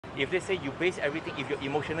if they say you base everything, if your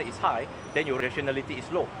emotional is high, then your rationality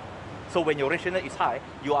is low. So when your rational is high,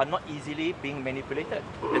 you are not easily being manipulated.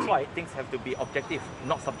 That's why things have to be objective,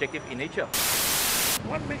 not subjective in nature.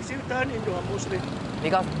 What makes you turn into a Muslim?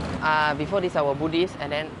 Because before this I was Buddhist,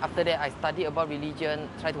 and then after that I studied about religion,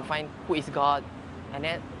 try to find who is God. And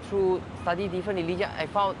then through study different religion, I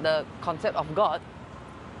found the concept of God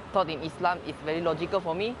taught in Islam is very logical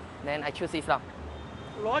for me. Then I choose Islam.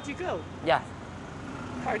 Logical? Yeah.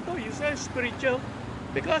 I thought you said spiritual.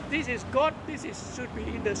 Because this is God, should be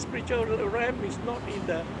in the spiritual realm, is not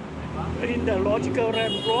in the logical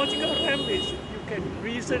realm. Logical realm is you can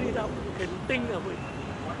reason it out, you can think of it,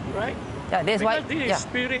 right? Yeah, that's why. Because this is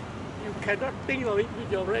spirit, you cannot think of it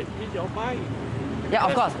with your mind. Yeah,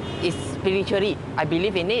 of course, it's spiritually. I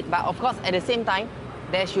believe in it, but of course, at the same time,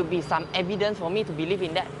 there should be some evidence for me to believe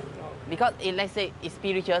in that. Because let's say it's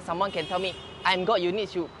spiritual, someone can tell me, I'm God,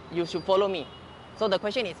 you should follow me. So the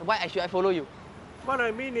question is, why should I follow you? What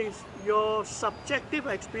I mean is your subjective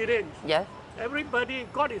experience. Yeah. Everybody,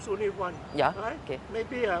 God is only one. Yeah. Right? Okay.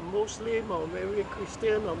 Maybe a Muslim or maybe a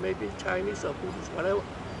Christian or maybe Chinese or Buddhist, whatever.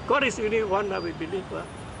 God is only one, we believe.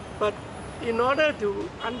 But in order to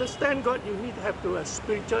understand God, you need to have a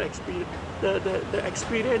spiritual experience. The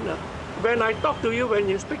experience. When I talk to you, when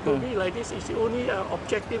you speak to me like this, it's only an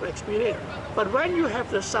objective experience. But when you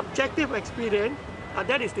have the subjective experience,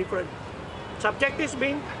 that is different. Subjective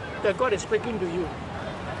means that God is speaking to you.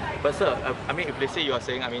 But sir, I mean, if let's say you are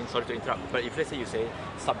saying, sorry to interrupt, but if let's say you say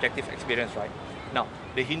subjective experience, right? Now,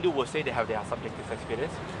 the Hindu will say they have their subjective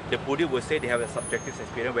experience. The Buddhist will say they have a subjective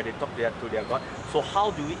experience where they talk to their God. So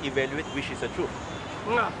how do we evaluate which is the truth?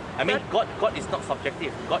 I mean, God is not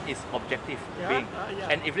subjective. God is objective being.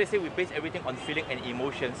 And if let's say we base everything on feeling and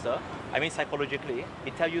emotions, sir, I mean, psychologically,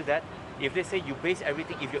 it tells you that if let's say you base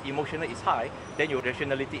everything, if your emotional is high, then your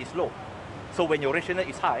rationality is low. So when your rational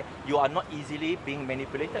is high, you are not easily being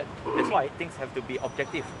manipulated. That's why things have to be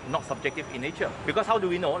objective, not subjective in nature. Because how do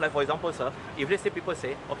we know? Like for example, sir, if let's say people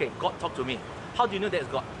say, okay, God talk to me. How do you know that's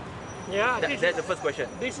God? Yeah, that's the first question.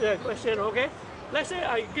 This is a question, okay? Let's say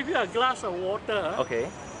I give you a glass of water. Okay.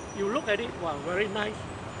 You look at it, wow, very nice.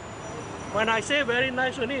 When I say very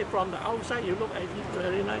nice only, from the outside you look at it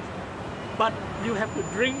very nice. But you have to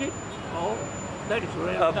drink it. Oh, that is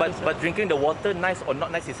very nice. But drinking the water, nice or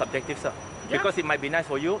not nice, is subjective, sir. Yeah. Because it might be nice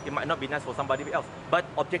for you, it might not be nice for somebody else. But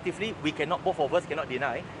objectively, both of us cannot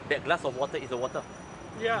deny that glass of water is the water.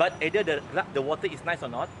 Yeah. But either the water is nice or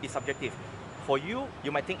not is subjective. For you,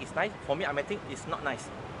 you might think it's nice. For me, I might think it's not nice.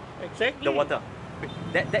 Exactly. The water.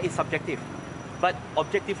 That is subjective. But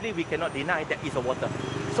objectively, we cannot deny that is a water.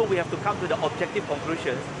 So we have to come to the objective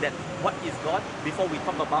conclusions that what is God before we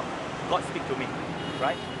talk about God speak to me,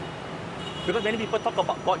 right? Because many people talk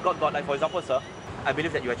about God. Like for example, sir, I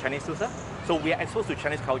believe that you are Chinese too, sir. So we are exposed to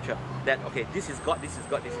Chinese culture that, okay, this is God, this is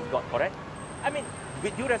God, this is God, alright? I mean,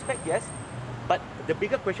 with due respect, yes. But the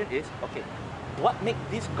bigger question is, okay, what makes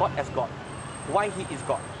this God as God? Why he is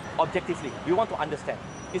God? Objectively, we want to understand.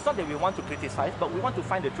 It's not that we want to criticize, but we want to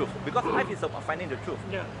find the truth. Because life is about finding the truth.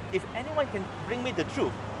 Yeah. If anyone can bring me the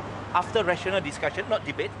truth after rational discussion, not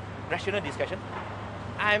debate, rational discussion,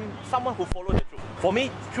 I'm someone who follows the truth. For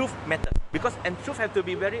me, truth matters. And truth has to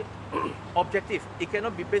be very objective. It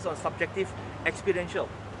cannot be based on subjective, experiential.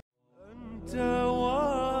 أنت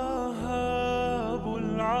وهاب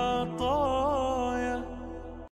العطاء